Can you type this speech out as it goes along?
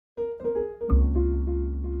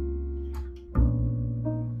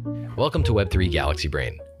Welcome to Web3 Galaxy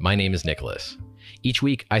Brain. My name is Nicholas. Each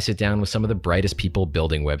week, I sit down with some of the brightest people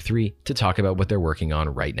building Web3 to talk about what they're working on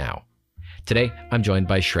right now. Today, I'm joined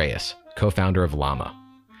by Shreyas, co-founder of Llama.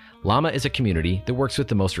 Llama is a community that works with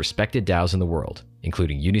the most respected DAOs in the world,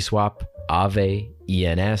 including Uniswap, Aave,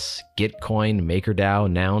 ENS, Gitcoin,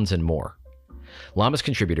 MakerDAO, Nouns, and more. Llama's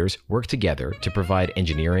contributors work together to provide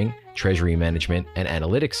engineering, treasury management, and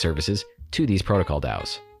analytics services to these protocol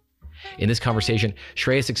DAOs. In this conversation,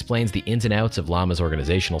 Shreyas explains the ins and outs of Llama's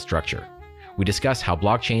organizational structure. We discuss how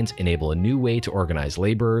blockchains enable a new way to organize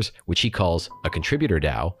laborers, which he calls a contributor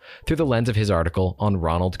DAO, through the lens of his article on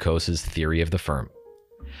Ronald Coase's theory of the firm.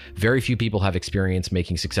 Very few people have experience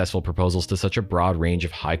making successful proposals to such a broad range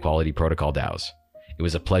of high-quality protocol DAOs. It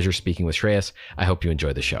was a pleasure speaking with Shreyas. I hope you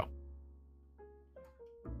enjoy the show.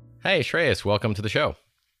 Hey, Shreyas, welcome to the show.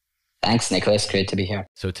 Thanks, Nicholas. Great to be here.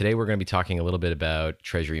 So today we're going to be talking a little bit about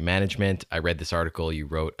treasury management. I read this article you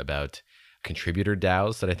wrote about contributor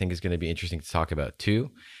DAOs that I think is going to be interesting to talk about too.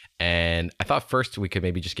 And I thought first we could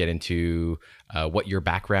maybe just get into what your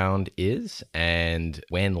background is and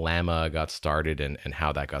when Llama got started and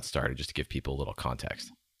how that got started, just to give people a little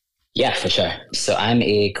context. Yeah, for sure. So I'm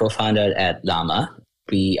a co-founder at Llama.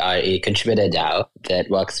 We are a contributor DAO that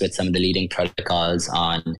works with some of the leading protocols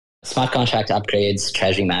on smart contract upgrades,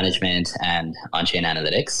 treasury management, and on-chain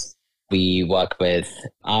analytics. We work with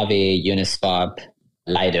Aave, Uniswap,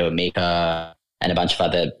 Lido, Maker, and a bunch of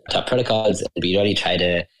other top protocols. We really try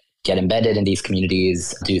to get embedded in these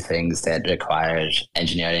communities, do things that require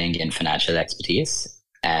engineering and financial expertise,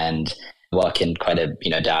 and work in quite a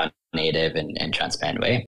DAO native and transparent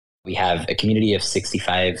way. We have a community of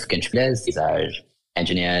 65 contributors. These are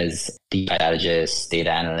engineers, DeFi strategists,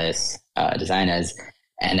 data analysts, designers.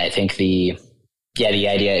 And I think the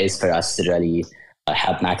idea is for us to really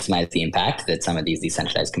help maximize the impact that some of these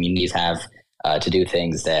decentralized communities have to do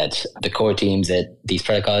things that the core teams at these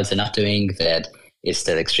protocols are not doing, that is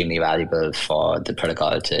still extremely valuable for the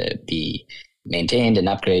protocol to be maintained and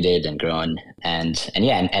upgraded and grown. And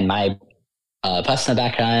my personal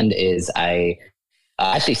background is I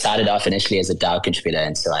actually started off initially as a DAO contributor.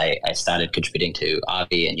 And so I started contributing to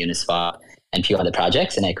Aave and Uniswap and a few other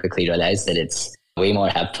projects. And I quickly realized that it's way more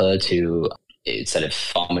helpful to sort of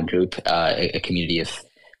form a group, a community of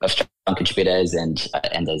strong contributors, and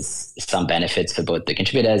there's some benefits for both the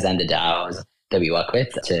contributors and the DAOs that we work with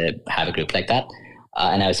to have a group like that.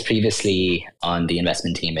 And I was previously on the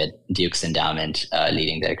investment team at Duke's endowment,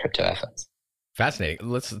 leading their crypto efforts. Fascinating.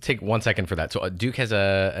 Let's take 1 second for that. So Duke has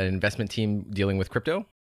an investment team dealing with crypto?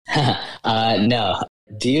 No,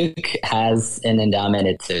 Duke has an endowment.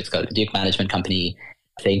 It's called Duke Management Company.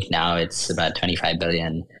 I think now it's about 25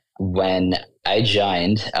 billion. When I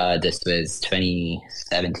joined, this was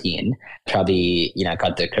 2017, probably,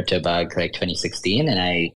 got the crypto bug like 2016. And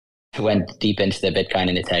I went deep into the Bitcoin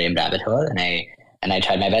and Ethereum rabbit hole. And I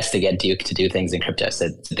tried my best to get Duke to do things in crypto. So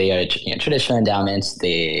they are traditional endowments.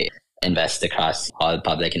 They invest across all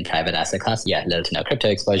public and private asset classes. Yeah, little to no crypto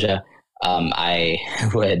exposure. I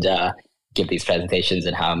would give these presentations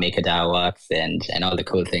on how MakerDAO works and all the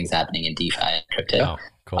cool things happening in DeFi and crypto. Oh,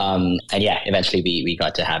 cool. Eventually we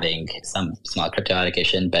got to having some small crypto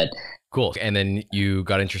allocation, but cool. And then you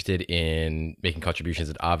got interested in making contributions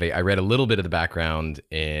at Aave. I read a little bit of the background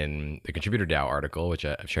in the Contributor DAO article, which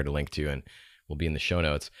I've shared a link to and will be in the show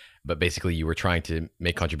notes. But basically you were trying to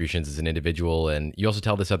make contributions as an individual. And you also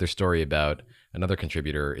tell this other story about another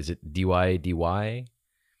contributor. Is it DYDY?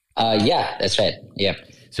 Yeah, that's right. Yeah.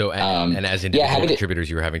 So, and as individual contributors,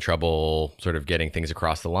 you were having trouble sort of getting things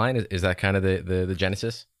across the line. Is that kind of the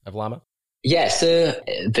genesis of Llama? Yeah. So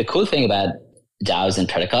the cool thing about DAOs and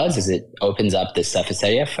protocols is it opens up the surface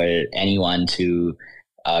area for anyone to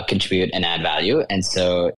contribute and add value. And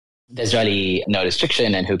so there's really no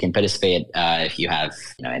restriction on who can participate if you have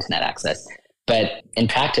internet access. But in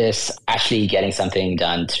practice, actually getting something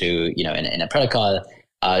done through in a protocol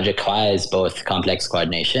requires both complex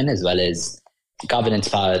coordination as well as governance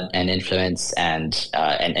power and influence and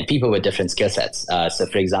people with different skill sets. So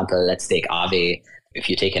for example, let's take Aave. If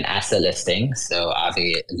you take an asset listing, so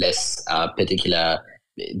Aave lists a particular,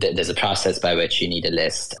 there's a process by which you need to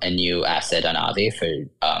list a new asset on Aave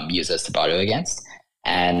for users to borrow against.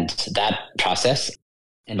 And that process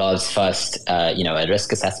involves first, a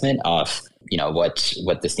risk assessment of,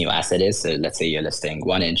 what this new asset is. So let's say you're listing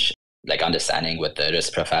 1inch, like understanding what the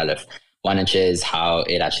risk profile of 1inch is, how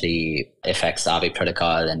it actually affects Aave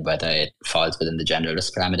protocol and whether it falls within the general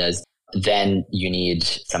risk parameters. Then you need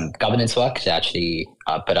some governance work to actually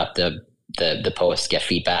put up the post, get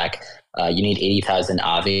feedback. You need 80,000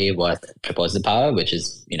 Aave worth proposal power, which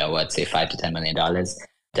is, say $5 to $10 million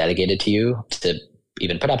delegated to you to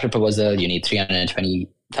even put up a proposal, you need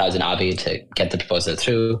 320,000 RB to get the proposal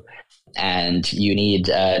through. And you need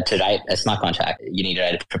to write a smart contract. You need to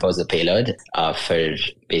write a proposal payload for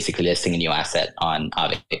basically listing a new asset on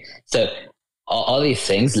Aave. So all these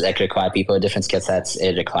things like require people with different skill sets.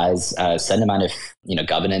 It requires a certain amount of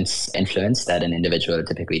governance influence that an individual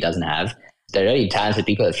typically doesn't have. There are really talented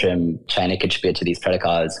people from trying to contribute to these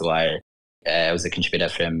protocols who are. I was a contributor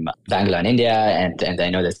from Bangalore in India, and I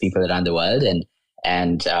know there's people around the world, and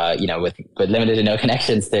with limited to no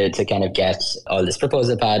connections to kind of get all this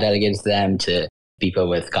proposal power delegated to them, to people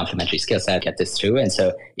with complementary skill set get this through. And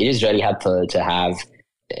so it is really helpful to have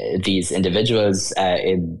these individuals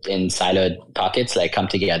in siloed pockets like come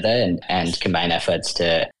together and combine efforts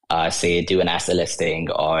to say do an asset listing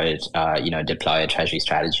or deploy a treasury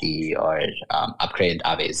strategy or upgrade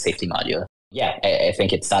Aave's safety module. Yeah, I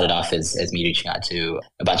think it started off as me reaching out to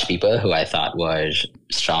a bunch of people who I thought were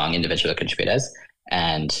strong individual contributors.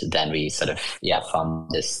 And then we sort of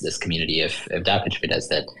formed this community of DAO contributors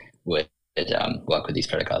that would work with these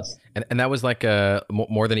protocols. And that was like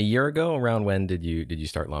more than a year ago. Around when did you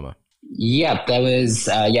start Llama? Yeah, that was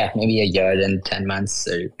maybe a year and 10 months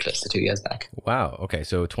or close to 2 years back. Wow. Okay,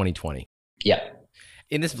 so 2020. Yeah.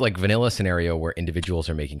 In this like vanilla scenario where individuals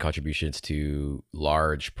are making contributions to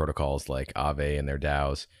large protocols like Aave and their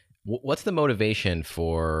DAOs, what's the motivation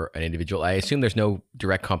for an individual? I assume there's no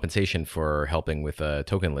direct compensation for helping with a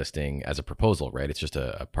token listing as a proposal, right? It's just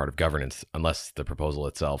a part of governance, unless the proposal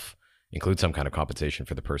itself includes some kind of compensation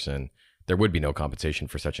for the person. There would be no compensation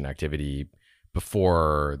for such an activity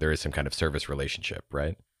before there is some kind of service relationship,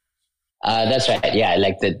 right? That's right. Yeah,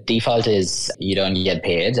 like the default is you don't get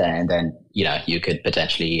paid, and then you could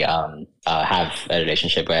potentially have a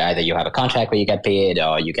relationship where either you have a contract where you get paid,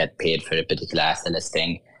 or you get paid for a particular asset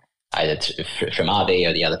listing, either from Aave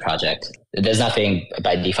or the other project. There's nothing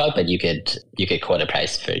by default, but you could quote a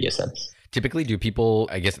price for your service. Typically, do people?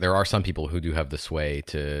 I guess there are some people who do have the sway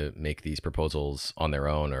to make these proposals on their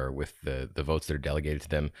own, or with the votes that are delegated to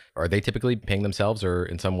them. Are they typically paying themselves, or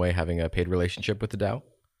in some way having a paid relationship with the DAO?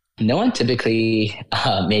 No one typically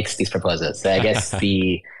makes these proposals. So I guess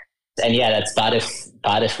that's part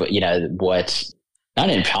of what not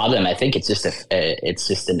a problem. I think it's just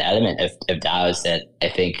an element of DAOs that I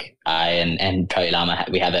think I and probably Llama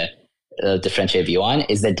we have a differentiated view on,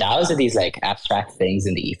 is that DAOs are these like abstract things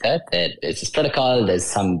in the ether that it's this protocol. There's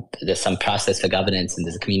some process for governance and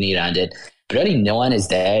there's a community around it, but really no one is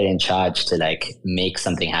there in charge to like make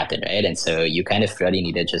something happen, right? And so you kind of really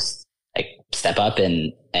need to just like step up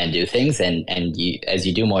and do things, and you, as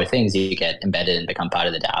you do more things, you get embedded and become part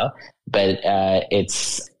of the DAO. But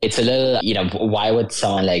it's a little, why would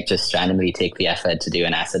someone like just randomly take the effort to do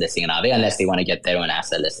an asset listing on Aave unless they want to get their own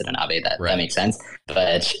asset listed on Aave? That makes sense.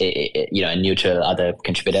 But a neutral other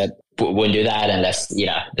contributor wouldn't do that unless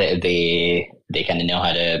they kind of know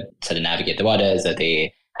how to sort of navigate the waters, or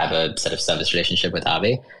they have a sort of service relationship with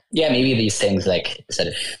Aave. Yeah, maybe these things like sort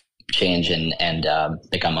of change and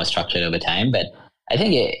become more structured over time. But I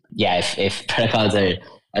think if protocols are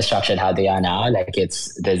structured how they are now, like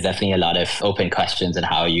there's definitely a lot of open questions on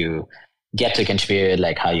how you get to contribute,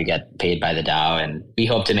 like how you get paid by the DAO, and we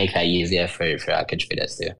hope to make that easier for our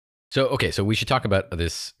contributors too. So we should talk about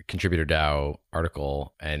this contributor DAO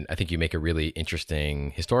article, and I think you make a really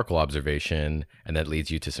interesting historical observation, and that leads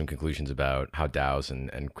you to some conclusions about how DAOs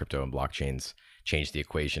and crypto and blockchains change the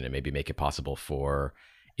equation and maybe make it possible for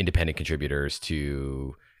independent contributors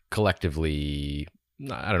to collectively,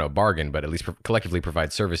 I don't know, bargain, but at least collectively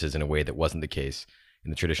provide services in a way that wasn't the case in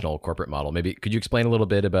the traditional corporate model. Maybe could you explain a little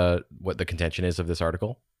bit about what the contention is of this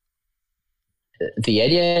article? The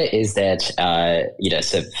idea is that,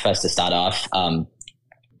 so first to start off,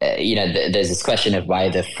 there's this question of why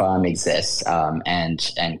the firm exists. And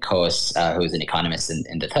Coase, who was an economist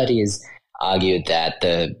in the 30s, argued that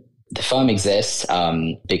the firm exists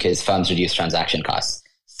because firms reduce transaction costs.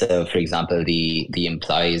 So, for example, the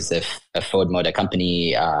employees of a Ford Motor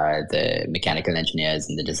Company, the mechanical engineers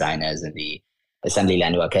and the designers and the assembly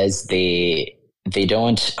line workers, they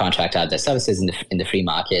don't contract out their services in the free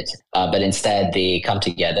market, but instead they come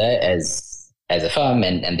together as a firm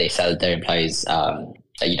and they sell their employees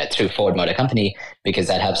through Ford Motor Company, because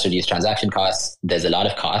that helps reduce transaction costs. There's a lot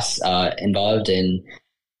of costs involved in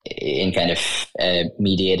kind of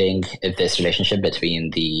mediating this relationship between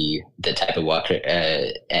the type of work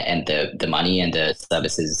and the money and the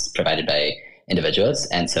services provided by individuals.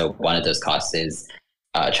 And so one of those costs is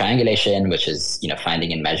triangulation, which is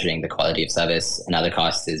finding and measuring the quality of service. Another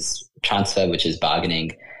cost is transfer, which is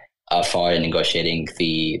bargaining for and negotiating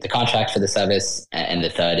the contract for the service. And the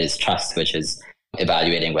third is trust, which is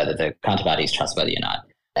evaluating whether the counterparty is trustworthy or not.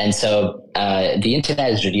 And so the internet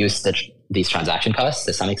has reduced these transaction costs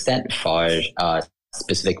to some extent for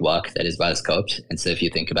specific work that is well scoped. And so if you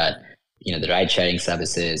think about, the ride sharing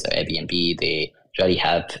services or Airbnb, they really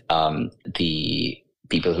help the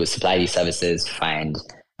people who supply these services find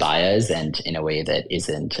buyers, and in a way that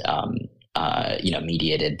isn't,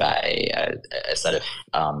 mediated by a sort of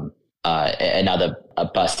a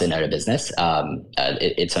person or a business.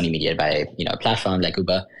 It's only mediated by a platform like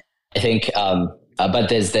Uber. I think, but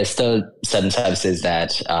there's still certain services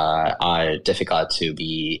that are difficult to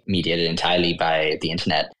be mediated entirely by the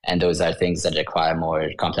internet, and those are things that require more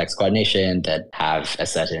complex coordination, that have a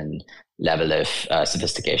certain level of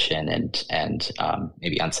sophistication and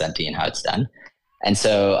maybe uncertainty in how it's done. And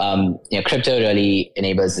so, crypto really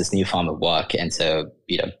enables this new form of work. And so,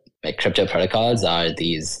 like crypto protocols are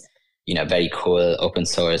these, very cool open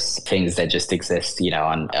source things that just exist,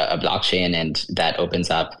 on a blockchain, and that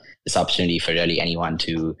opens up this opportunity for really anyone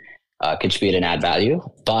to contribute and add value.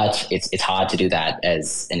 But it's hard to do that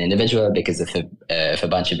as an individual because of a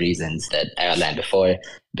bunch of reasons that I outlined before.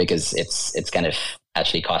 Because it's kind of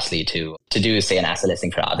actually costly to do, say, an asset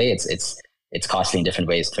listing for Aave. It's costly in different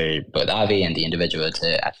ways for both Aave and the individual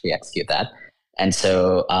to actually execute that. And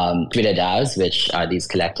so contributor DAOs, which are these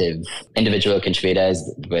collective individual contributors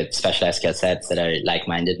with specialized skill sets that are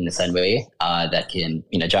like-minded in a certain way, that can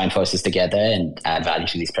join forces together and add value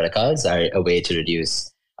to these protocols, are a way to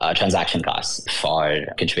reduce transaction costs for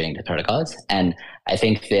contributing to protocols. And I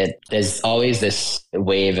think that there's always this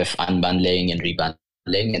wave of unbundling and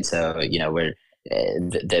rebundling. And so,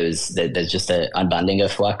 there's just an unbundling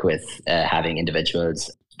of work with having individuals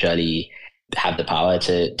really have the power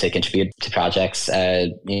to contribute to projects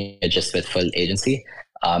just with full agency.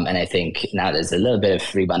 And I think now there's a little bit of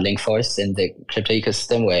rebundling force in the crypto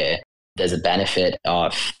ecosystem, where there's a benefit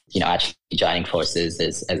of actually joining forces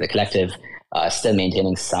as a collective, still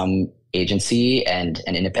maintaining some agency and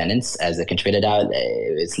independence as a contributor DAO.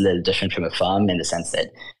 It's a little different from a firm in the sense that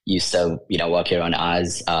you still work your own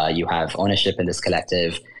hours. You have ownership in this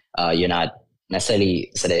collective. You're not necessarily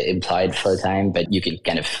sort of employed full time, but you can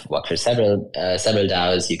kind of work for several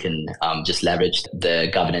DAOs. You can just leverage the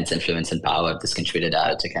governance, influence, and power of this contributor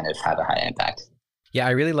DAO to kind of have a higher impact. Yeah,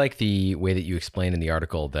 I really like the way that you explain in the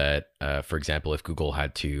article that, for example, if Google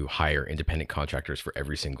had to hire independent contractors for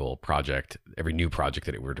every single project, every new project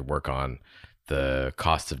that it were to work on, the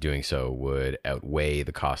costs of doing so would outweigh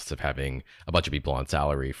the costs of having a bunch of people on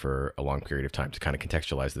salary for a long period of time, to kind of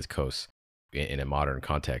contextualize this cost in a modern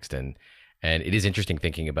context. And it is interesting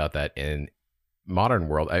thinking about that in modern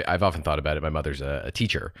world. I've often thought about it. My mother's a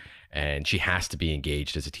teacher, and she has to be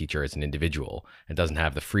engaged as a teacher, as an individual, and doesn't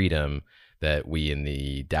have the freedom that we in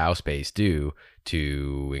the DAO space do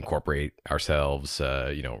to incorporate ourselves,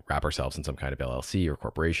 wrap ourselves in some kind of LLC or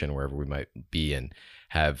corporation, wherever we might be, and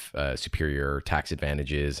have superior tax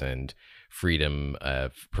advantages and freedom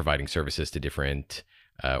of providing services to different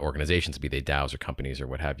organizations, be they DAOs or companies or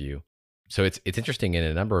what have you. So it's interesting in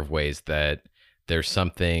a number of ways that there's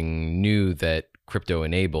something new that crypto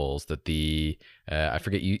enables, that I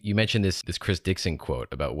forget, you mentioned this Chris Dixon quote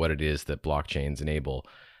about what it is that blockchains enable.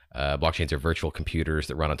 Blockchains are virtual computers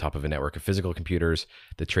that run on top of a network of physical computers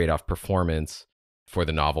that trade off performance for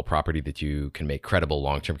the novel property that you can make credible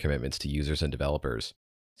long-term commitments to users and developers.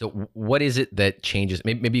 So what is it that changes?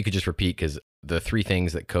 Maybe you could just repeat, because the three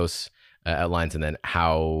things that Kos outlines, and then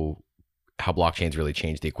how blockchains really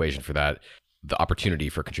change the equation for that, the opportunity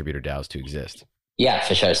for contributor DAOs to exist. Yeah,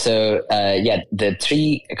 for sure. So the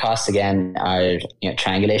three costs again are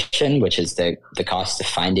triangulation, which is the cost of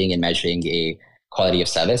finding and measuring a quality of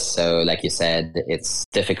service. So like you said, it's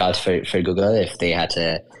difficult for Google if they had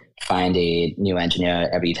to find a new engineer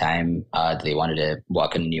every time they wanted to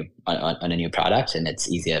work on a new product, and it's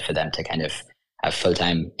easier for them to kind of have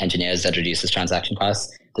full-time engineers. That reduces transaction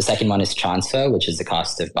costs. The second one is transfer, which is the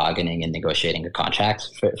cost of bargaining and negotiating a contract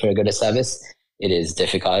for a good or service. It is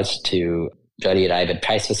difficult to really arrive at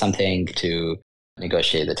price for something, to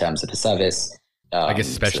negotiate the terms of the service. I guess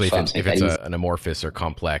especially if it's an amorphous or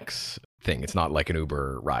complex thing. It's not like an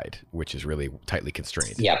Uber ride, which is really tightly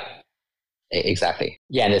constrained. Yeah, exactly.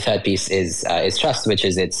 Yeah, and the third piece is trust, which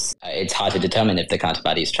is it's hard to determine if the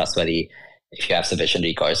counterparty is trustworthy if you have sufficient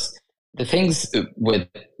recourse. The things with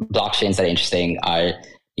blockchains that are interesting are,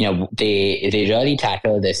 they really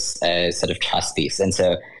tackle this sort of trust piece. And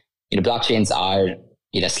so, blockchains are,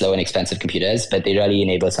 slow and expensive computers, but they really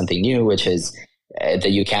enable something new, which is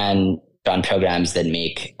that you can run programs that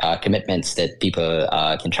make commitments that people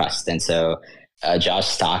can trust. And so Josh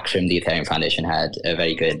Stark from the Ethereum Foundation had a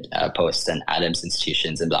very good post on Adams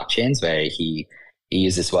institutions and blockchains, where he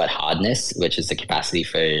uses this word hardness, which is the capacity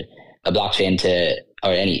for a blockchain to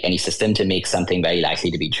or any system to make something very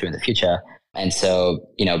likely to be true in the future. And so,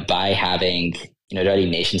 by having, really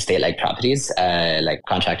nation state like properties, like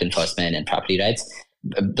contract enforcement and property rights,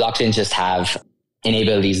 blockchains just have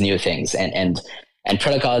enabled these new things, and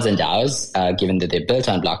protocols and DAOs, given that they're built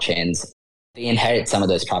on blockchains, they inherit some of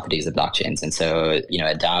those properties of blockchains. And so, a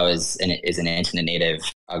DAO is an internet native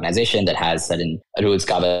organization that has certain rules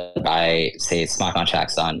governed by, say, smart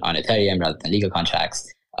contracts on Ethereum rather than legal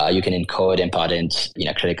contracts. You can encode important,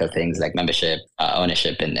 critical things like membership,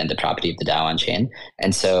 ownership, and the property of the DAO on chain.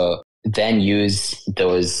 And so then use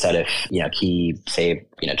those sort of, key, say,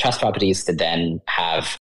 trust properties to then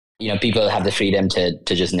have, people have the freedom to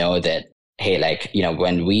just know that, hey, like,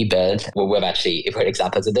 when we build, we've heard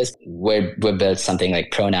examples of this. We've built something like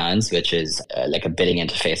pronouns, which is like a bidding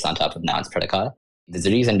interface on top of nouns protocol. There's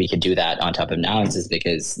a reason we could do that on top of nouns is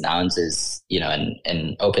because nouns is,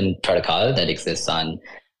 an open protocol that exists on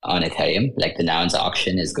Ethereum. Like the nouns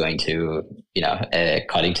auction is going to,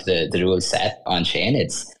 according to the rules set on chain,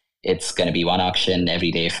 it's going to be one auction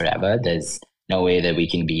every day forever. There's no way that we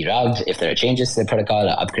can be robbed. If there are changes to the protocol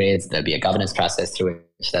or upgrades, there'll be a governance process through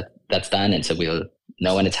which that's done. And so we'll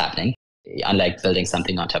know when it's happening. Unlike building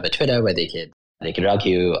something on top of Twitter where they could rug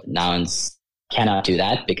you, nouns cannot do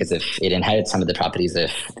that because if it inherits some of the properties of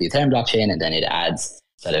the Ethereum blockchain and then it adds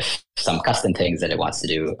sort of some custom things that it wants to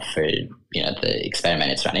do for, the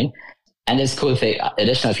experiment it's running. And there's cool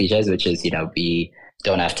additional features, which is, we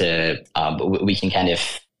don't have to, we can kind of,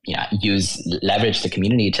 leverage the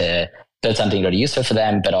community to build something really useful for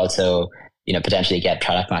them, but also, potentially get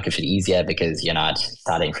product market fit easier because you're not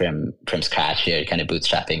starting from scratch. You're kind of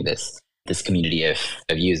bootstrapping this community of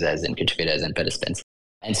users and contributors and participants.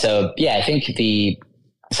 And so, I think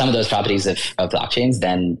some of those properties of blockchains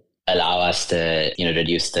then allow us to,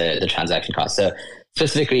 reduce the transaction cost. So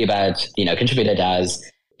specifically about, contributor DAOs,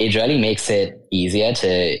 it really makes it easier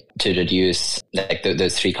to reduce like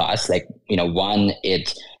those three costs. Like, one,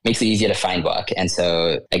 it makes it easier to find work. And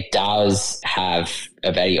so like DAOs have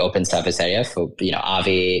a very open surface area for,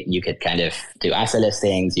 Aave, you could kind of do asset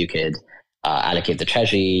listings, you could allocate the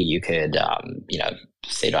treasury, you could,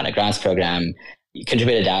 say run a grants program.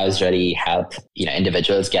 Contributor DAOs really help,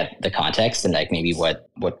 individuals get the context and like maybe what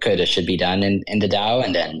could or should be done in the DAO.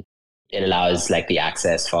 And then it allows like the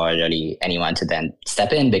access for really anyone to then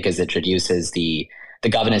step in because it reduces the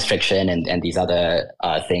governance friction and these other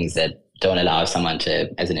things that don't allow someone to,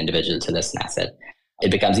 as an individual, to list an asset.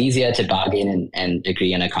 It becomes easier to bargain and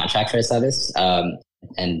agree on a contract for a service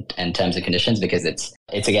and terms and conditions because it's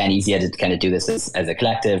again easier to kind of do this as a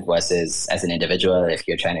collective versus as an individual. If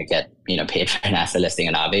you're trying to get paid for an asset listing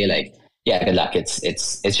on Aave, like good luck. It's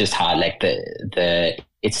just hard. Like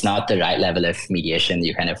it's not the right level of mediation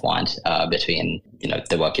you kind of want between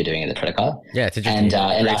the work you're doing in the protocol. Yeah, it's interesting. And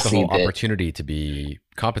it creates the whole opportunity to be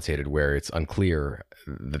compensated where it's unclear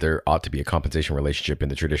that there ought to be a compensation relationship in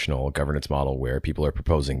the traditional governance model where people are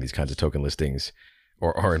proposing these kinds of token listings,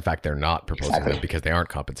 or in fact they're not proposing them because they aren't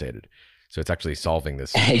compensated. So it's actually solving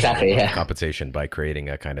this compensation by creating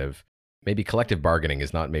a kind of, maybe collective bargaining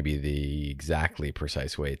is not maybe the exactly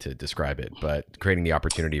precise way to describe it, but creating the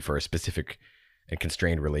opportunity for a specific and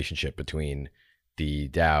constrained relationship between the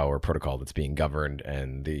DAO or protocol that's being governed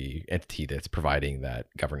and the entity that's providing that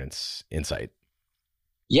governance insight.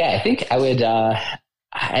 Yeah, I think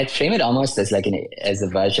I'd frame it almost as like as a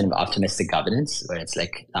version of optimistic governance, where it's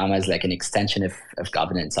like Llama is like an extension of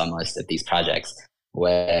governance almost of these projects,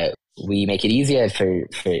 where we make it easier for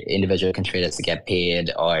individual contributors to get paid,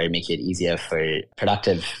 or make it easier for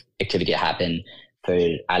productive activity to happen, for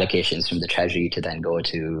allocations from the treasury to then go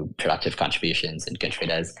to productive contributions and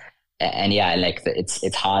contributors. And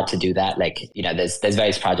it's hard to do that. Like, there's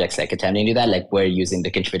various projects like attempting to do that. Like we're using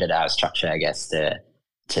the contributor DAO structure, I guess, to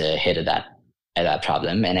hit at that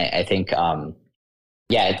problem. And I think,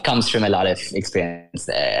 it comes from a lot of experience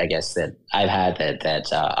I guess that I've had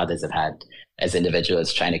that others have had as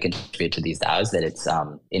individuals trying to contribute to these DAOs, that it's,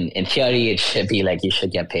 in theory, it should be like you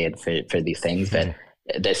should get paid for these things, but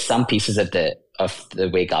there's some pieces of the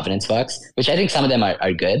way governance works, which I think some of them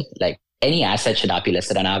are good. Like any asset should not be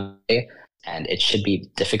listed on Aave, and it should be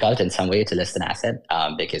difficult in some way to list an asset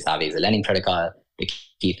because Aave is a lending protocol. The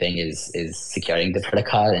key thing is securing the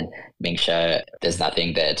protocol and making sure there's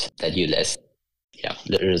nothing that you list,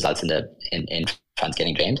 results in funds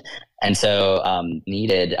getting drained. And so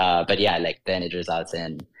needed, then it results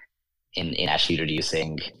in actually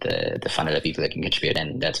reducing the funnel of people that can contribute,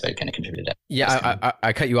 and that's where it kind of contributed. Yeah,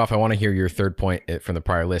 I cut you off. I want to hear your third point from the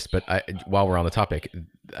prior list, but while we're on the topic,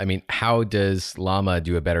 I mean, how does Llama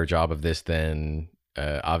do a better job of this than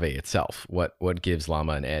Aave itself? What gives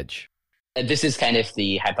Llama an edge? This is kind of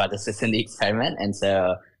the hypothesis in the experiment. And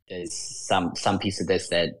so there's some piece of this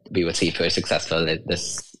that we will see if we're successful.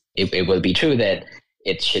 It will be true that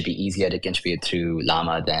it should be easier to contribute through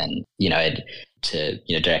Llama than,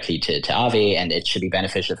 directly to Aave, and it should be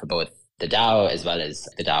beneficial for both the DAO as well as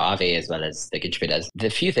the DAO Aave as well as the contributors. The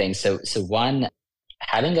few things. So one,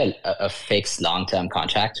 having a fixed long-term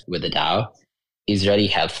contract with the DAO is really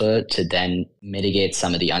helpful to then mitigate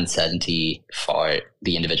some of the uncertainty for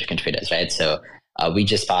the individual contributors, right? So we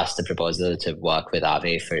just passed a proposal to work with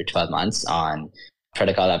Aave for 12 months on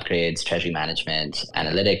protocol upgrades, treasury management,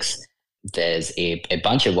 analytics. There's a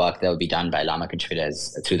bunch of work that will be done by Llama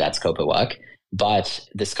contributors through that scope of work, but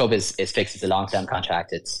the scope is fixed. It's a long-term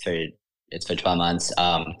contract. It's for 12 months.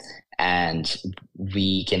 And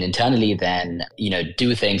we can internally then,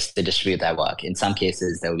 do things to distribute that work. In some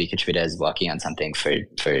cases, there will be contributors working on something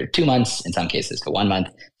for 2 months, in some cases for 1 month,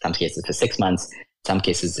 in some cases for 6 months, in some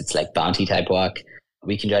cases it's like bounty type work.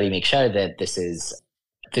 We can really make sure that this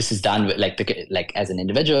is done with, like as an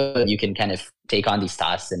individual, you can kind of take on these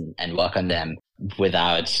tasks and work on them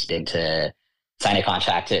without having to sign a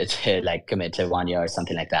contract to like commit to 1 year or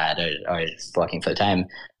something like that, or working full time.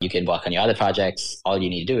 You can work on your other projects. All you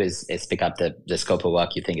need to do is pick up the scope of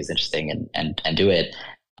work you think is interesting and do it,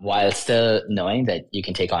 while still knowing that you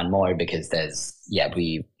can take on more because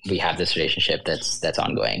we have this relationship that's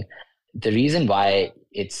ongoing. The reason why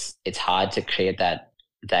it's hard to create that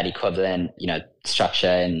equivalent, structure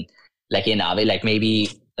and like in Aave, like maybe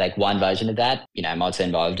like one version of that, I'm also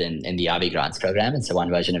involved in the Aave grants program. And so one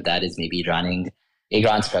version of that is maybe running a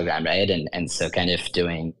grants program, right? And so kind of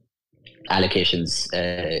doing allocations,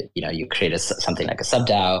 you create something like a sub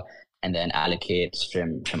DAO and then allocate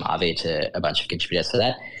from Aave to a bunch of contributors for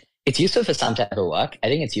that. It's useful for some type of work. I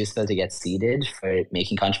think it's useful to get seeded for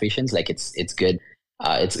making contributions. Like it's good.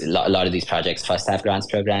 It's a lot of these projects first have grants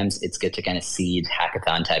programs. It's good to kind of seed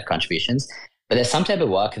hackathon type contributions. But there's some type of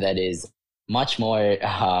work that is much more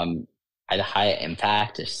either high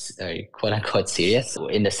impact or quote unquote serious,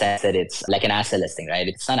 in the sense that it's like an asset listing, right?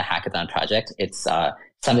 It's not a hackathon project. It's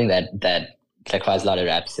something that requires a lot of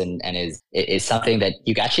reps and is something that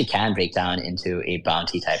you actually can break down into a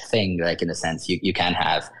bounty type thing. Like in the sense you can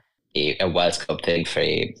have a well scoped thing for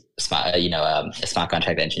a smart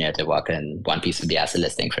contract engineer to work on one piece of the asset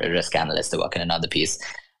listing, for a risk analyst to work on another piece,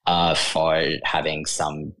 for having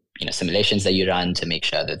some simulations that you run to make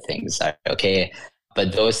sure that things are okay.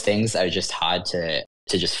 But those things are just hard to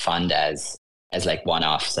just fund as like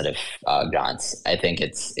one-off sort of grants. I think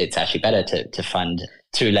it's actually better to fund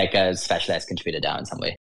through like a specialized contributor DAO in some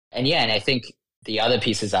way. And I think the other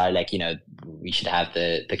pieces are like, we should have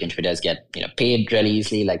the contributors get paid really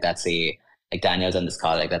easily. Like that's like Daniel's on this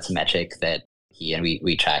call, like that's a metric that he and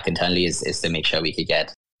we track internally is to make sure we could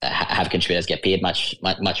have contributors get paid much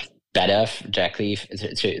better directly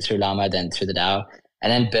through Llama than through the DAO,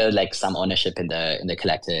 and then build like some ownership in the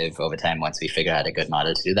collective over time once we figure out a good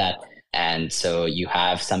model to do that. And so you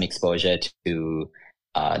have some exposure to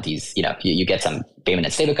these, you get some payment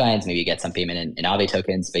in stablecoins, maybe you get some payment in Aave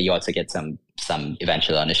tokens, but you also get some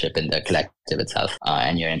eventual ownership in the collective itself,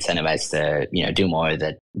 and you're incentivized to do more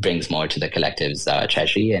that brings more to the collective's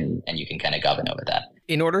treasury, and you can kind of govern over that.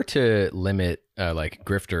 In order to limit like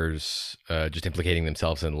grifters just implicating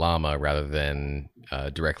themselves in Llama rather than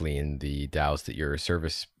directly in the DAOs that you're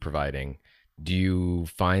service providing, do you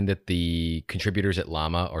find that the contributors at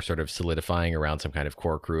Llama are sort of solidifying around some kind of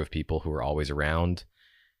core crew of people who are always around,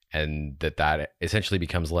 and that essentially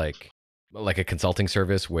becomes like a consulting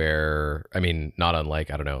service where, I mean, not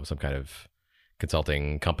unlike, I don't know, some kind of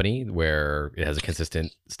consulting company where it has a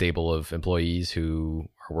consistent stable of employees who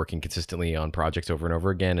are working consistently on projects over and over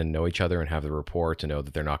again and know each other and have the rapport to know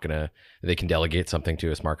that they can delegate something to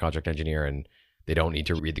a smart contract engineer and they don't need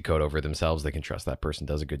to read the code over themselves. They can trust that person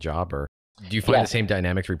does a good job. Or do you find the same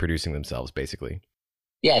dynamics reproducing themselves basically?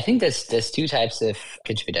 Yeah, I think there's two types of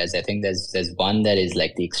contributors. I think there's one that is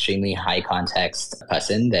like the extremely high context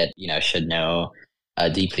person that should know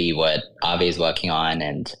deeply what Aave is working on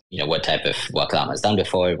and what type of work Llama has done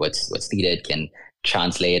before, what's needed, can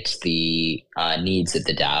translate the needs of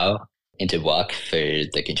the DAO into work for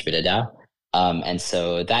the contributor DAO. And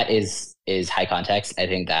so that is high context. I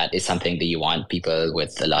think that is something that you want people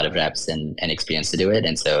with a lot of reps and experience to do it.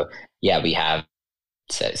 And so we have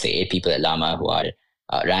say 8 people at Llama who are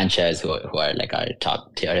ranchers who are like our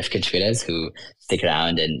top tier of contributors who stick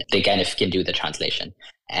around and they kind of can do the translation.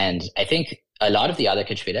 And I think a lot of the other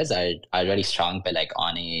contributors are really strong, but like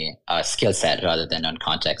on a skill set rather than on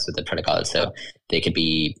context with the protocol. So they could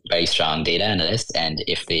be very strong data analysts, and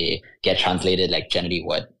if they get translated, like generally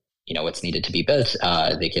what what's needed to be built.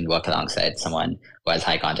 They can work alongside someone who has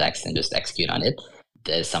high context and just execute on it.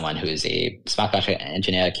 There's someone who is a smart contract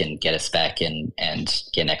engineer can get a spec and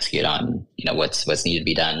can execute on what's needed to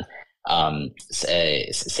be done.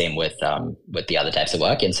 Same with the other types of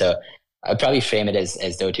work. And so I'd probably frame it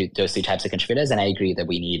as those two types of contributors. And I agree that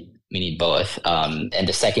we need both. And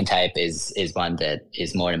the second type is one that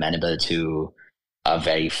is more amenable to a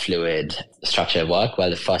very fluid structure of work,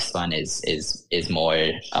 while the first one is more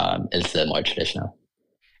a little more traditional.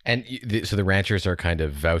 And so the ranchers are kind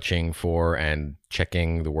of vouching for and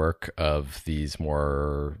checking the work of these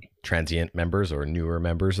more transient members or newer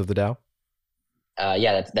members of the DAO?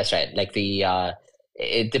 Yeah, that's right. Like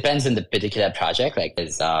it depends on the particular project. Like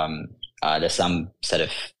there's some sort of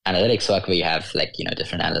analytics work where you have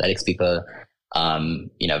different analytics people,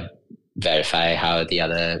 verify how the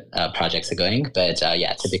other projects are going. But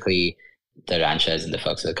yeah, typically the ranchers and the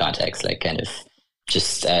folks with context kind of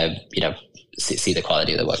just see the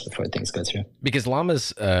quality of the work before things go through. Because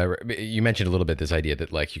Llama's, you mentioned a little bit this idea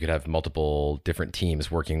that you could have multiple different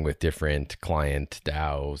teams working with different client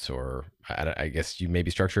DAOs, or I guess you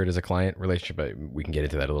maybe structure it as a client relationship, but we can get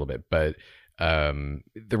into that a little bit. But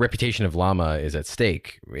the reputation of Llama is at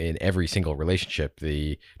stake in every single relationship.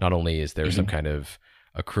 Not only is there some kind of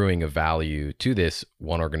accruing of value to this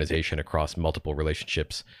one organization across multiple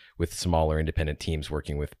relationships with smaller independent teams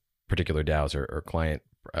working with particular DAOs or client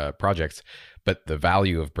projects, but the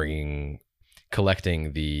value of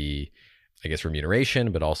collecting the, I guess,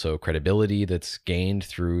 remuneration, but also credibility that's gained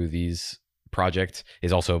through these projects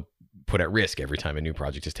is also put at risk every time a new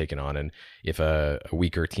project is taken on. And if a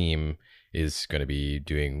weaker team is going to be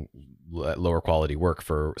doing lower quality work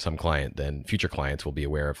for some client, then future clients will be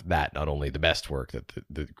aware of that, not only the best work that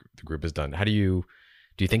the group has done. Do you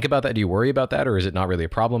think about that? Do you worry about that? Or is it not really a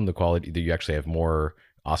problem? The quality, do you actually have more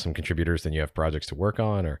awesome contributors than you have projects to work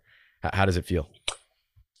on, or how does it feel?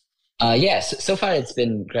 Yes, so far it's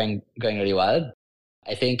been going really well.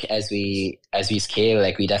 I think as we scale,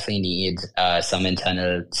 we definitely need some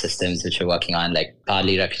internal systems which we're working on,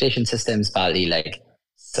 partly reputation systems, partly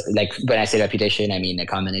when I say reputation, I mean a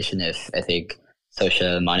combination of, I think,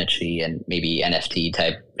 social, monetary, and maybe NFT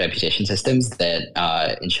type reputation systems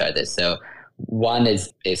that ensure this. So one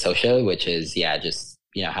is social, which is just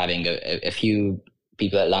having a few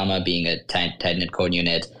people at Llama being a tight-knit core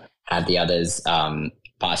unit, have the others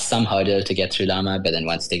pass some hurdle to get through Llama, but then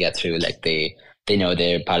once they get through, they know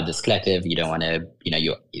they're part of this collective. You don't want to,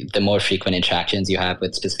 the more frequent interactions you have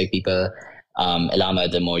with specific people at Llama,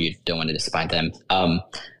 the more you don't want to disappoint them.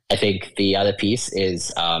 I think the other piece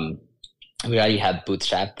is we already have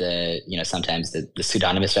bootstrapped sometimes the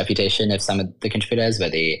pseudonymous reputation of some of the contributors, where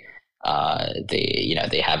they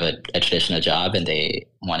have a traditional job and they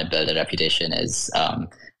want to build a reputation as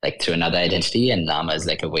through another identity, and Llama is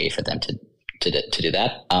a way for them to do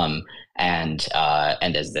that. And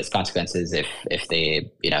there's consequences if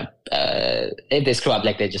they if they screw up,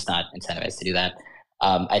 they're just not incentivized to do that.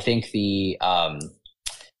 I think the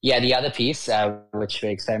other piece which we're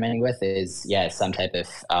experimenting with is some type of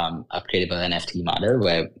upgradable NFT model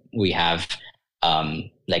where we have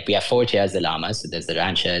we have 4 tiers of Llama. So there's the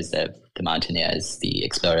ranchers, the mountaineers, the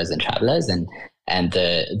explorers, and travelers, and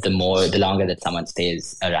the longer that someone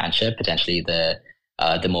stays a rancher, potentially the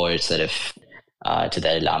more sort of to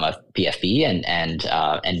the Llama PFP, and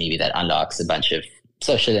maybe that unlocks a bunch of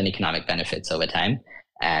social and economic benefits over time.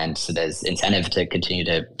 And so there's incentive to continue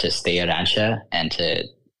to stay a rancher and to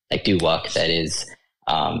do work that is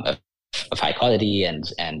of high quality and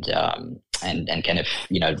kind of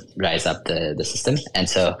rise up the system. And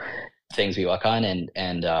so things we work on, and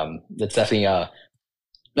that's definitely a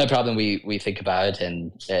problem we think about,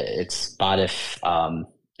 and it's part of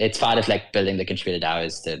building the contributed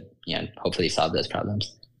DAOs to hopefully solve those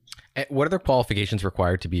problems. What are the qualifications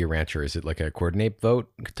required to be a rancher? Is it like a coordinate vote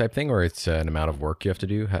type thing, or it's an amount of work you have to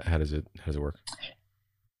do? How does it work?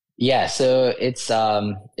 Yeah, so it's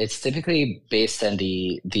typically based on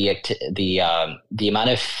the amount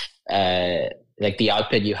of the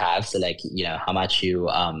output you have. So how much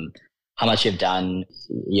you've done.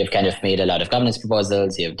 You've kind of made a lot of governance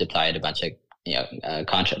proposals. You've deployed a bunch of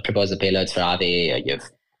contract proposal payloads for Aave, or you've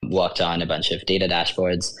worked on a bunch of data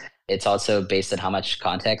dashboards. It's also based on how much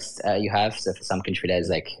context you have. So for some contributors,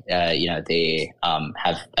 they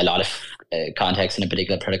have a lot of context in a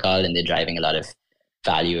particular protocol, and they're driving a lot of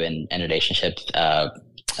value and relationships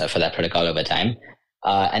for that protocol over time.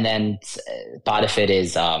 And then part of it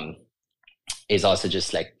is also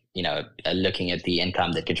just looking at the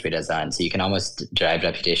income that contributors earn. So you can almost derive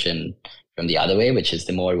reputation from the other way, which is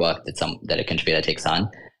the more work that a contributor takes on,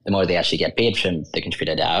 the more they actually get paid from the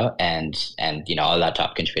contributor DAO, and all our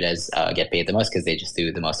top contributors get paid the most because they just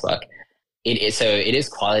do the most work. It is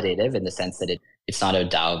qualitative in the sense that it's not a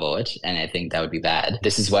DAO vote, and I think that would be bad.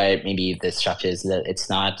 This is where maybe the structure is it's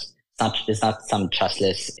not some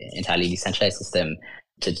trustless, entirely decentralized system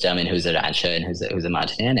to determine who's a rancher and who's a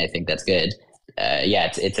mountaineer, and I think that's good.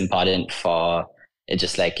 It's important for it,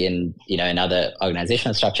 just like in other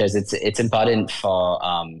organizational structures. It's important for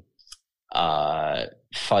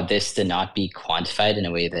this to not be quantified in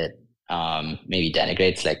a way that maybe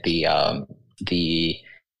denigrates like the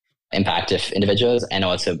impact of individuals, and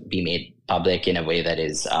also be made public in a way that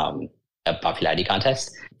is a popularity contest.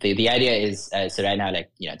 The idea is so right now, like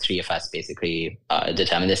 3 of us basically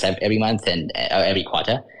determine this every month and every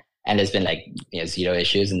quarter, and there's been like 0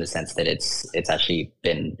 issues in the sense that it's actually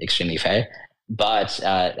been extremely fair. But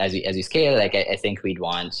as we scale, like I think we'd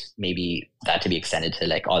want maybe that to be extended to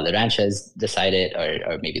like all the ranchers decide it,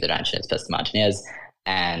 or maybe the ranchers plus the mountaineers,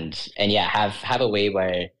 and have a way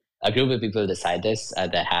where a group of people decide this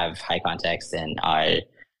that have high context and are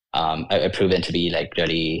proven to be like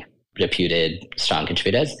really reputed strong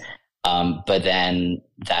contributors. But then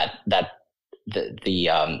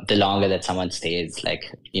the longer that someone stays like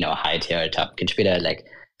a high tier top contributor, like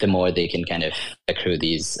the more they can kind of accrue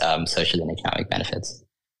these social and economic benefits.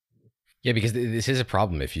 Yeah, because this is a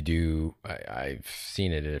problem. If you do, I've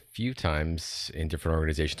seen it a few times in different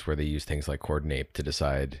organizations where they use things like Coordinape to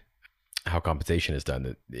decide how compensation is done.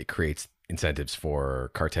 That it creates incentives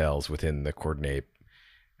for cartels within the Coordinape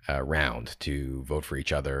round to vote for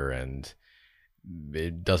each other, and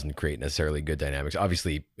it doesn't create necessarily good dynamics.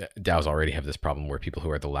 Obviously, DAOs already have this problem where people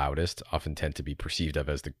who are the loudest often tend to be perceived of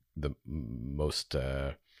as the most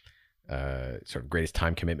sort of greatest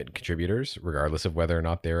time commitment contributors, regardless of whether or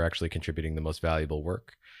not they're actually contributing the most valuable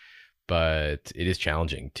work. But it is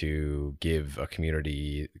challenging to give a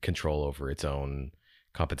community control over its own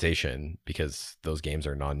compensation, because those games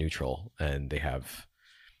are non-neutral and they have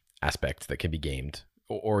aspects that can be gamed,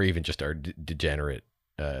 or even just are degenerate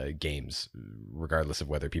games, regardless of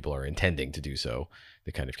whether people are intending to do so.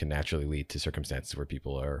 They kind of can naturally lead to circumstances where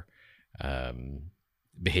people are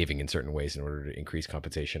behaving in certain ways in order to increase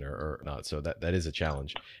compensation or not. So that is a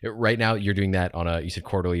challenge. Right now, you're doing that on you said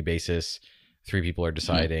quarterly basis. 3 people are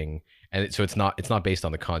deciding, and so it's not based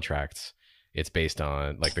on the contracts. It's based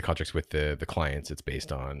on like the contracts with the clients. It's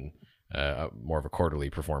based on more of a quarterly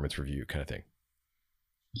performance review kind of thing.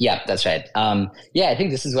 Yeah, that's right. I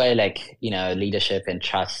think this is where like leadership and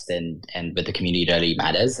trust and with the community really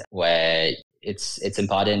matters. Where it's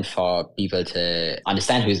important for people to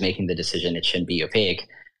understand who's making the decision. It shouldn't be opaque,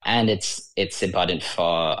 and it's important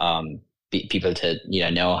for people to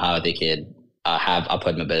know how they could have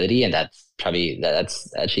upward mobility, and that's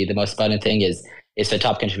actually the most important thing is for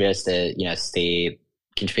top contributors to stay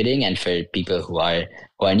contributing, and for people who are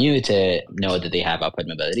new to know that they have upward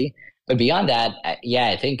mobility. But beyond that,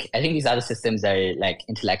 I think these other systems are like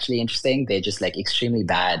intellectually interesting. They're just like extremely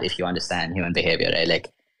bad if you understand human behavior, right?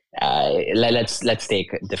 Like, let's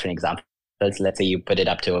take different examples. Let's say you put it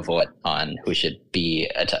up to a vote on who should be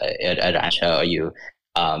a rancher, or you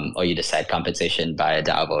decide compensation by a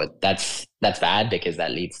DAO vote. That's bad, because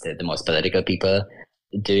that leads to the most political people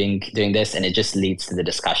doing this, and it just leads to the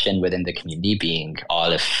discussion within the community being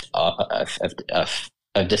all of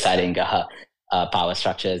deciding power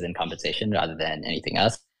structures and compensation rather than anything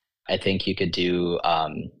else. I think you could do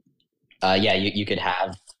you could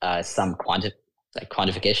have some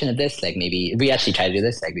quantification of this. Like maybe we actually try to do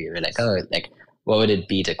this. Like we were like, what would it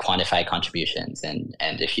be to quantify contributions? And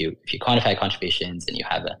if you quantify contributions and you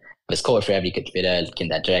have a score for every contributor, can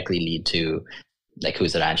that directly lead to like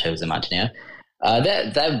who's a rancher, who's a mountaineer?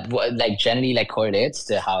 That like generally like correlates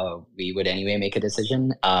to how we would anyway make a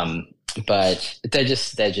decision. But they're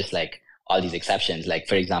just like all these exceptions. Like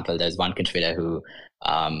for example, there's one contributor who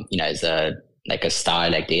is a star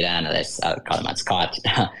like data analyst. I'll call him Scott.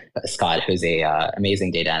 Scott, who's a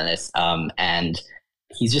amazing data analyst, and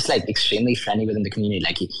he's just like extremely friendly within the community.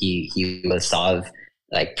 Like he will solve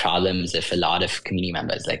like problems if a lot of community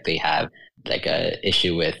members like they have like a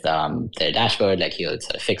issue with their dashboard. Like he'll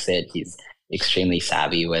sort of fix it. He's extremely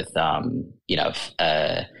savvy with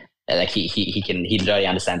like he really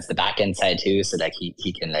understands the backend side too. So like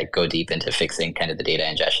he can like go deep into fixing kind of the data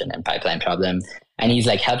ingestion and pipeline problem. And he's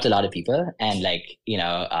like helped a lot of people. And like,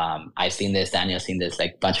 I've seen this, Daniel's seen this,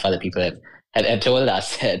 like a bunch of other people have told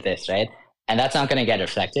us this, right? And that's not going to get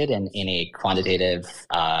reflected in a quantitative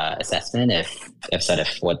assessment if sort of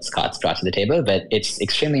what Scott's brought to the table, but it's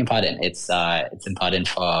extremely important. It's important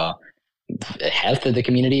for the health of the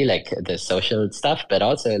community, like the social stuff, but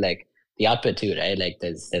also like the output too, right? Like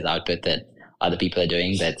there's output that other people are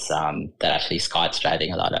doing that actually Scott's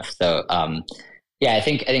driving a lot of. So yeah, I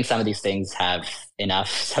think some of these things have enough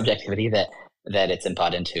subjectivity that it's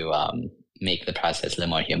important to make the process a little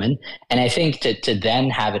more human. And I think to then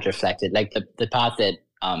have it reflected, like the part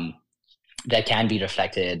that can be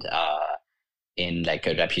reflected in like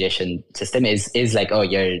a reputation system is like, oh,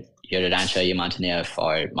 you're a rancher, you're mountaineer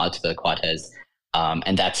for multiple quarters,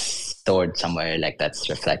 and that's stored somewhere, like that's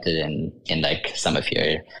reflected in like some of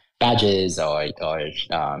your badges or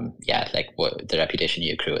yeah, like what the reputation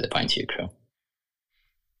you accrue, the points you accrue.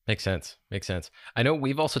 Makes sense. Makes sense. I know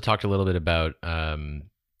we've also talked a little bit about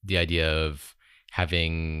the idea of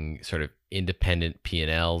having sort of independent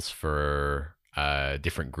P&Ls for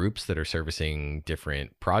different groups that are servicing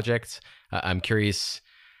different projects. I'm curious,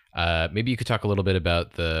 maybe you could talk a little bit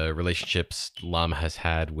about the relationships Llama has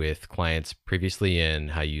had with clients previously and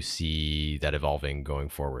how you see that evolving going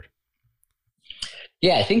forward.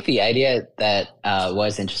 Yeah, I think the idea that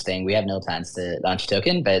was interesting. We have no plans to launch a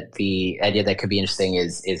token, but the idea that could be interesting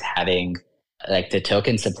is having like the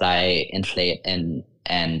token supply inflate and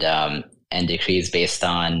decrease based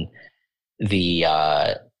on the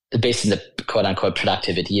quote unquote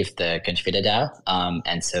productivity of the contributor DAO.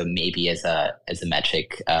 And so maybe as a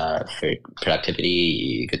metric for productivity,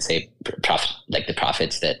 you could say profit, like the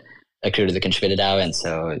profits that accrue to the contributor DAO. And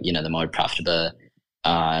so the more profitable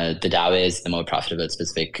the DAO is, the more profitable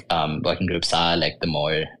specific working groups are, like the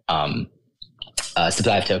more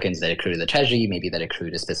supply of tokens that accrue to the treasury, maybe that accrue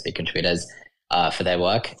to specific contributors for their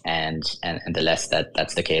work, and the less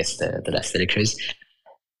that's the case, the less that accrues.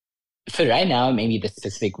 For right now, maybe the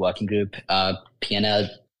specific working group P&L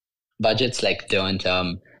budgets like don't.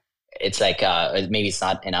 It's like maybe it's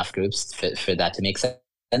not enough groups for that to make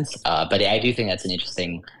sense. But I do think that's an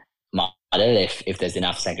interesting model if there's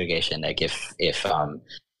enough segregation, like if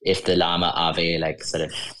the Llama Aave like sort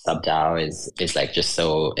of sub DAO is like just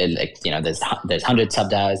so like there's 100 sub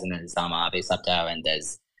DAOs, and there's Llama Aave sub DAO, and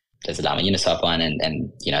there's a Llama Uniswap one,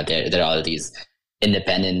 and there are all these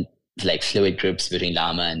independent like fluid groups between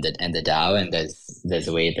Llama and the DAO, and there's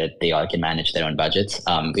a way that they all can manage their own budgets.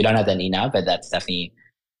 We don't have that need now, but that's definitely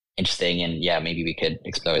interesting, and yeah, maybe we could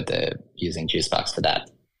explore using Juicebox for that.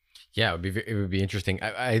 Yeah, it would be interesting.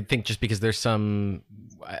 I think just because there's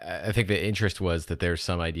I think the interest was that there's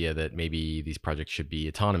some idea that maybe these projects should be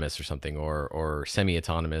autonomous or something, or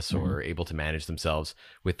semi-autonomous, mm-hmm. or able to manage themselves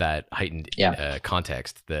with that heightened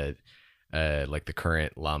context that like the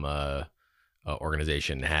current Llama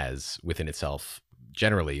organization has within itself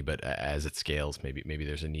generally, but as it scales, maybe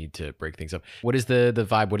there's a need to break things up. What is the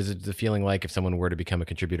vibe? What is the feeling like if someone were to become a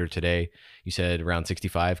contributor today? You said around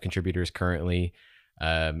 65 contributors currently.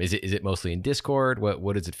 Is it mostly in Discord?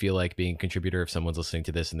 What does it feel like being a contributor if someone's listening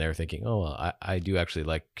to this and they're thinking, oh, well, I do actually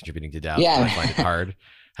like contributing to DAOs, but I find it hard.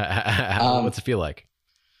 What's it feel like?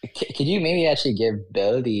 Could you maybe actually give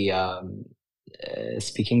Bill the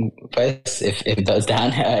speaking voice if Bill's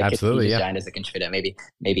down? Absolutely, he yeah. Joined as a contributor.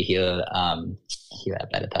 Maybe he'll have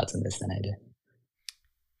better thoughts on this than I do.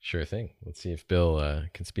 Sure thing. Let's see if Bill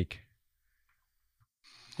can speak.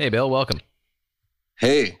 Hey, Bill, welcome.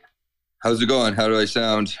 Hey. How's it going? How do I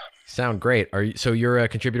sound? Sound great. You're a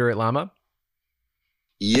contributor at Llama?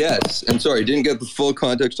 Yes. And sorry, I didn't get the full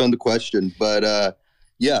context on the question, but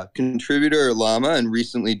yeah, contributor at Llama and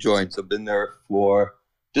recently joined. So I've been there for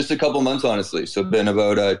just a couple months, honestly. So been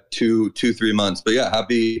about 2-3 months. But yeah,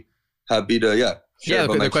 happy to share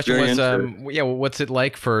about my the question was, what's it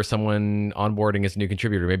like for someone onboarding as a new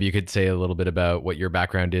contributor? Maybe you could say a little bit about what your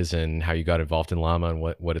background is and how you got involved in Llama and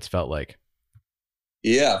what it's felt like.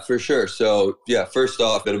 Yeah, for sure. So yeah, first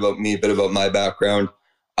off, a bit about me, a bit about my background.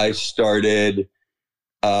 I started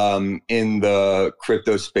in the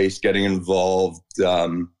crypto space getting involved,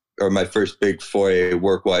 or my first big foray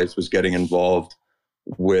work-wise was getting involved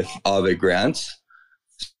with Aave grants.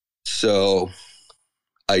 So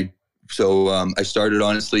I started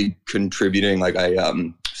honestly contributing, like I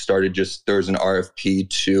started there's an RFP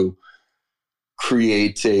to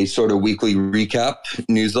create a sort of weekly recap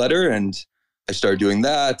newsletter, and I started doing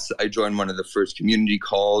that. I joined one of the first community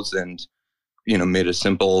calls and, made a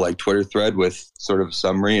simple like Twitter thread with sort of a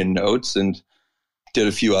summary and notes, and did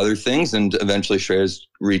a few other things. And eventually Shreyas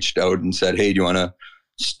reached out and said, hey, do you want to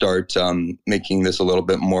start making this a little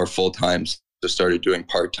bit more full-time? So started doing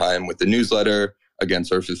part-time with the newsletter, again,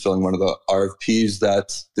 sort of fulfilling one of the RFPs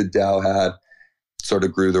that the DAO had, sort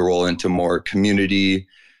of grew the role into more community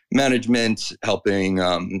management, helping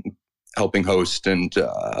host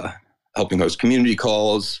community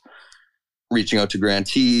calls, reaching out to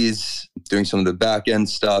grantees, doing some of the back end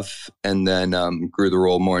stuff, and then grew the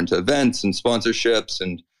role more into events and sponsorships.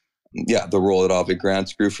 And yeah, the role at Aave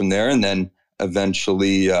Grants grew from there. And then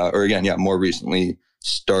eventually, more recently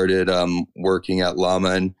started working at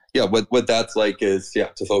Llama. And yeah, what that's like is,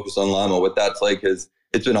 to focus on Llama, what that's like is,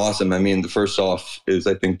 it's been awesome. I mean, the first off is,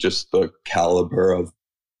 I think, just the caliber of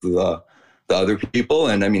the other people.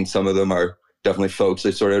 And I mean, some of them are definitely folks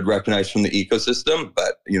I sort of recognize from the ecosystem,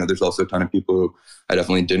 but, there's also a ton of people who I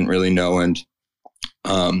definitely didn't really know. And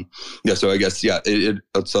so I guess,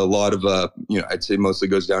 it's a lot of, I'd say mostly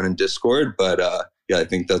goes down in Discord, but I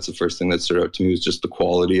think that's the first thing that stood out to me, was just the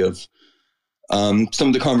quality of some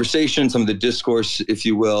of the conversation, some of the discourse, if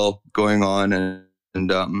you will, going on,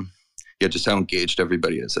 and just how engaged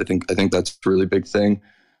everybody is. I think that's a really big thing.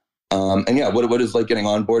 What is like getting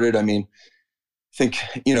onboarded? I mean, I think,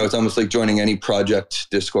 it's almost like joining any project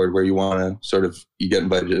Discord where you want to you get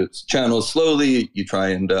invited to channels slowly, you try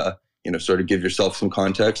and, sort of give yourself some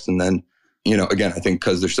context. And then, again, I think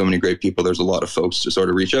because there's so many great people, there's a lot of folks to sort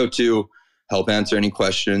of reach out to, help answer any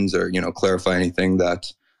questions, or, clarify anything that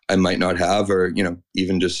I might not have, or,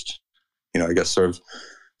 even just, I guess sort of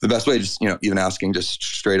the best way, just, even asking just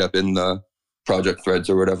straight up in the project threads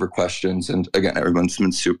or whatever questions. And again, everyone's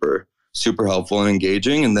been super, super helpful and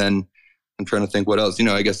engaging. And then I'm trying to think what else,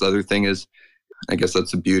 I guess the other thing is, I guess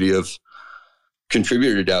that's the beauty of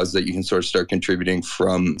contributor DAOs, that you can sort of start contributing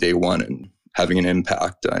from day one and having an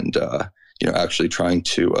impact, and, actually trying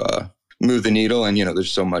to move the needle. And,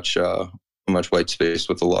 there's so much white space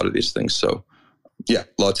with a lot of these things. So yeah,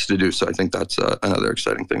 lots to do. So I think that's another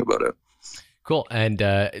exciting thing about it. Cool. And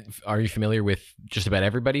are you familiar with just about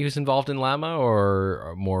everybody who's involved in Llama,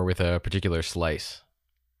 or more with a particular slice?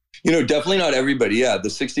 Definitely not everybody. Yeah, the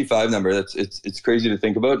 65 number, it's crazy to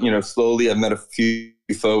think about. Slowly I've met a few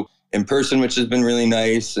folks in person, which has been really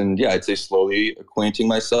nice. And yeah, I'd say slowly acquainting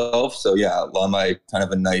myself. So yeah, Llama, kind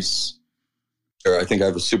of a nice, or I think I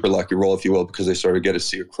have a super lucky role, if you will, because I sort of get to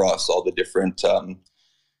see across all the different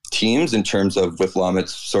teams. In terms of with Llama,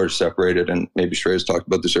 it's sort of separated, and maybe Shreyas talked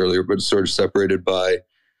about this earlier, but it's sort of separated by,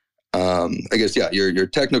 I guess, your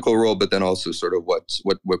technical role, but then also sort of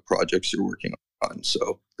what projects you're working on. So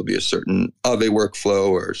there'll be a certain Aave workflow,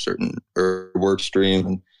 or a certain work stream,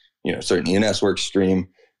 and, certain ENS work stream,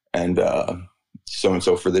 and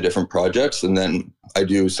so for the different projects. And then I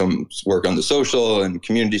do some work on the social and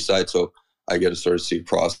community side. So I get to sort of see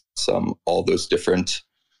across all those different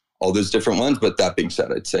ones. But that being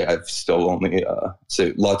said, I'd say I've still only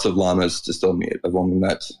say lots of llamas to still meet. I've only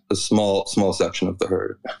met a small section of the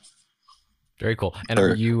herd. Very cool. And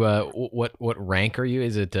are you what rank are you?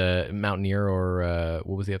 Is it Mountaineer, or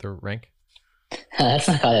what was the other rank? That's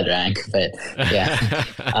not called a rank, but yeah.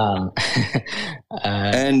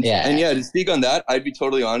 And to speak on that, I'd be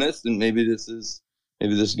totally honest, and maybe this is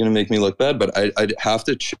going to make me look bad, but I'd have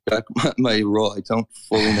to check my role. I don't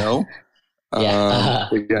fully know. I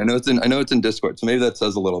know it's in Discord, so maybe that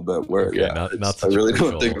says a little bit where, not I really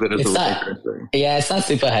don't think that it's a rank thing. Yeah, it's not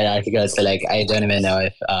super hierarchical, so like I don't even know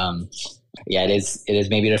if it is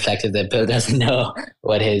maybe reflective that Bill doesn't know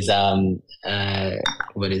what his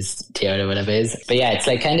tier or whatever is. But yeah, it's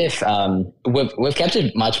like kind of we've kept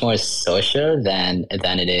it much more social than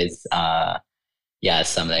it is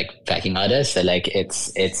some like pecking orders. So like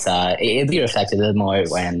it'll be reflected a little more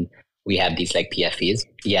when we have these like PFPs.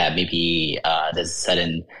 Yeah, maybe there's a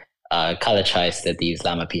certain color choice that these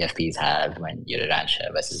Llama PFPs have when you're a rancher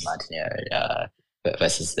versus mountaineer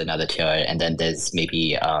versus another tier, and then there's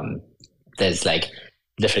maybe there's like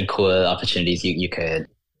different cool opportunities you could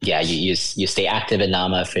you stay active in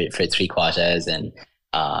Llama for 3 quarters, and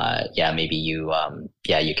maybe you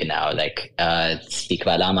can now like speak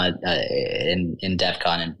about Llama in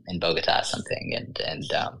DevCon in Bogota or something, and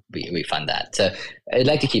we fund that. So I'd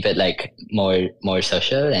like to keep it like more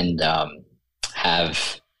social, and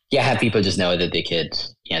have people just know that they could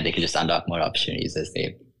just unlock more opportunities as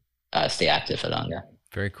they stay active for longer.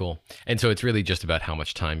 Very cool. And so it's really just about how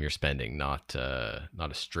much time you're spending, not a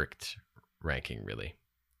strict ranking, really.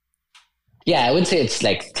 Yeah, I would say it's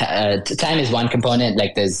like time is one component.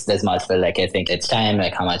 Like there's multiple. Like I think it's time,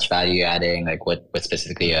 like how much value you're adding, like what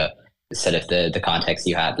specifically sort of the context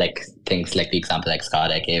you have. Like things like the example like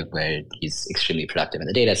Scott I gave, where he's extremely productive in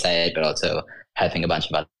the data side, but also helping a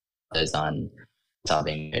bunch of others on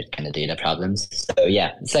solving kind of data problems. So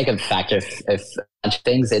yeah, it's like a factor of a bunch of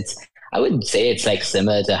things. I would say it's like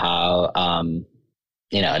similar to how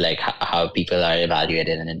like how people are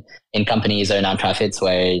evaluated in companies or nonprofits,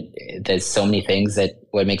 where there's so many things that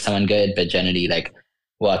would make someone good, but generally like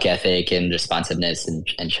work ethic and responsiveness and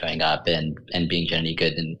showing up and being generally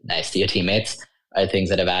good and nice to your teammates are things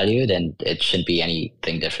that are valued, and it shouldn't be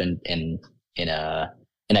anything different in a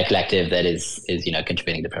collective that is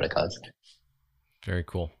contributing to protocols. Very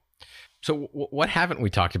cool. So what haven't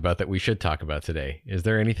we talked about that we should talk about today? Is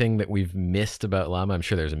there anything that we've missed about Llama? I'm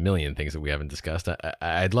sure there's a million things that we haven't discussed.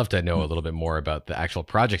 I'd love to know a little bit more about the actual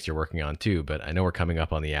projects you're working on too, but I know we're coming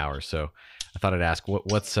up on the hour. So I thought I'd ask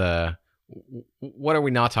what are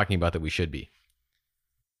we not talking about that we should be?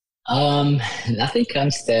 Nothing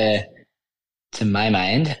comes to my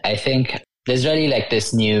mind. I think there's really like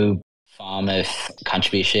this new form of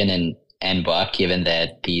contribution and work, given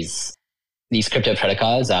that these crypto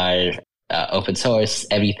protocols are open source.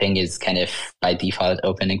 Everything is kind of by default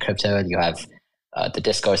open in crypto. You have the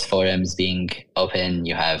discourse forums being open.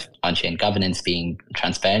 You have on-chain governance being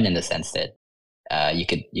transparent in the sense that you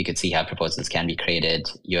could see how proposals can be created.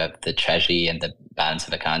 You have the treasury and the balance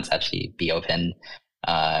of accounts actually be open.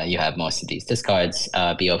 You have most of these discards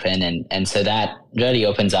be open, and so that really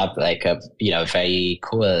opens up like a very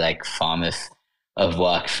cool like form of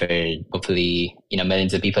work for hopefully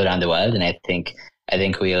millions of people around the world. And I think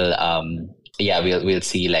we'll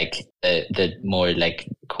see like the more like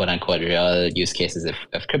quote unquote real use cases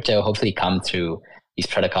of crypto hopefully come through these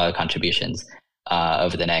protocol contributions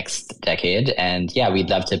over the next decade. And yeah, we'd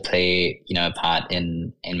love to play a part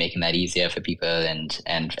in making that easier for people and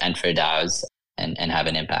for DAOs and have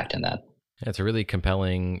an impact in that. Yeah, it's a really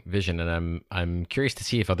compelling vision, and I'm curious to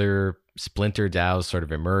see if other splinter DAOs sort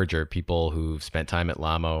of emerge, or people who've spent time at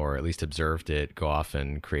Llama or at least observed it go off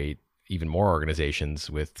and create even more organizations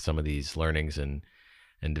with some of these learnings and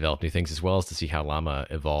develop new things, as well as to see how Llama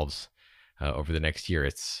evolves over the next year.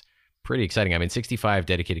 It's pretty exciting. I mean, 65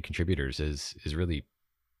 dedicated contributors is really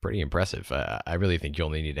pretty impressive. I really think you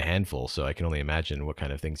only need a handful, so I can only imagine what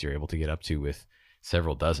kind of things you're able to get up to with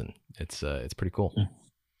several dozen. It's pretty cool.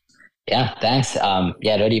 Yeah, thanks.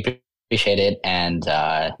 Really appreciate it. And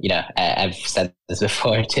I've said this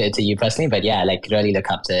before to you personally, but yeah, like really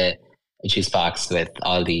look up to Juicebox with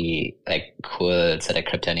all the like cool sort of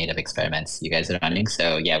crypto native experiments you guys are running.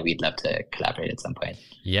 So yeah, we'd love to collaborate at some point.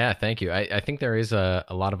 Yeah, thank you. I think there is a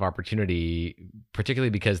lot of opportunity,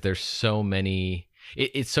 particularly because there's so many.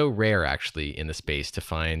 It's so rare actually in the space to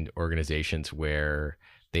find organizations where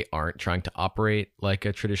they aren't trying to operate like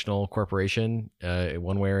a traditional corporation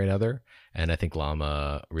one way or another. And I think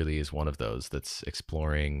Llama really is one of those that's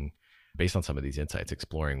exploring, based on some of these insights,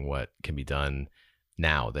 exploring what can be done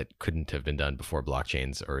now that couldn't have been done before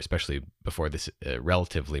blockchains, or especially before this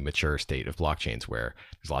relatively mature state of blockchains, where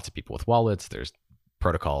there's lots of people with wallets, there's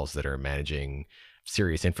protocols that are managing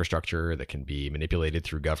serious infrastructure that can be manipulated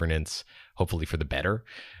through governance, hopefully for the better.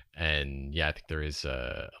 And yeah, I think there is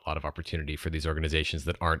a lot of opportunity for these organizations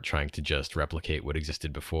that aren't trying to just replicate what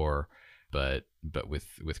existed before, but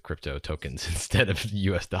with crypto tokens instead of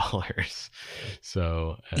US dollars.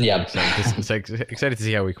 So yeah, excited to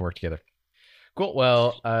see how we can work together. Cool.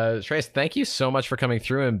 Well, Shreyas, thank you so much for coming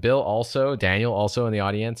through, and Bill also, Daniel also in the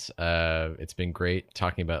audience. It's been great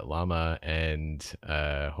talking about Llama, and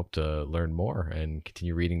hope to learn more and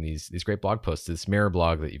continue reading these great blog posts. This mirror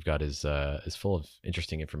blog that you've got is full of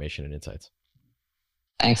interesting information and insights.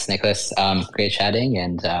 Thanks, Nicholas. Great chatting,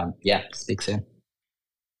 and speak soon.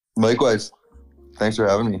 Likewise. Thanks for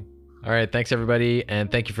having me. All right. Thanks, everybody. And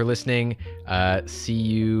thank you for listening. See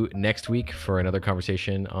you next week for another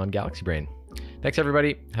conversation on Galaxy Brain. Thanks,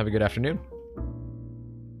 everybody. Have a good afternoon.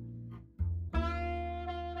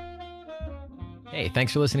 Hey,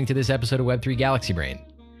 thanks for listening to this episode of Web3 Galaxy Brain.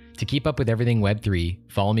 To keep up with everything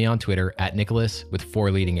Web3, follow me on Twitter at Nicholas with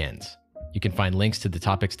 4 leading N's. You can find links to the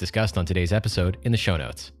topics discussed on today's episode in the show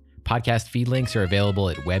notes. Podcast feed links are available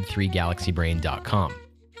at web3galaxybrain.com.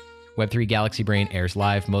 Web3 Galaxy Brain airs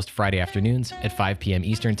live most Friday afternoons at 5 p.m.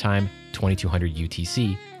 Eastern Time, 2200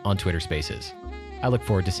 UTC on Twitter Spaces. I look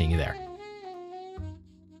forward to seeing you there.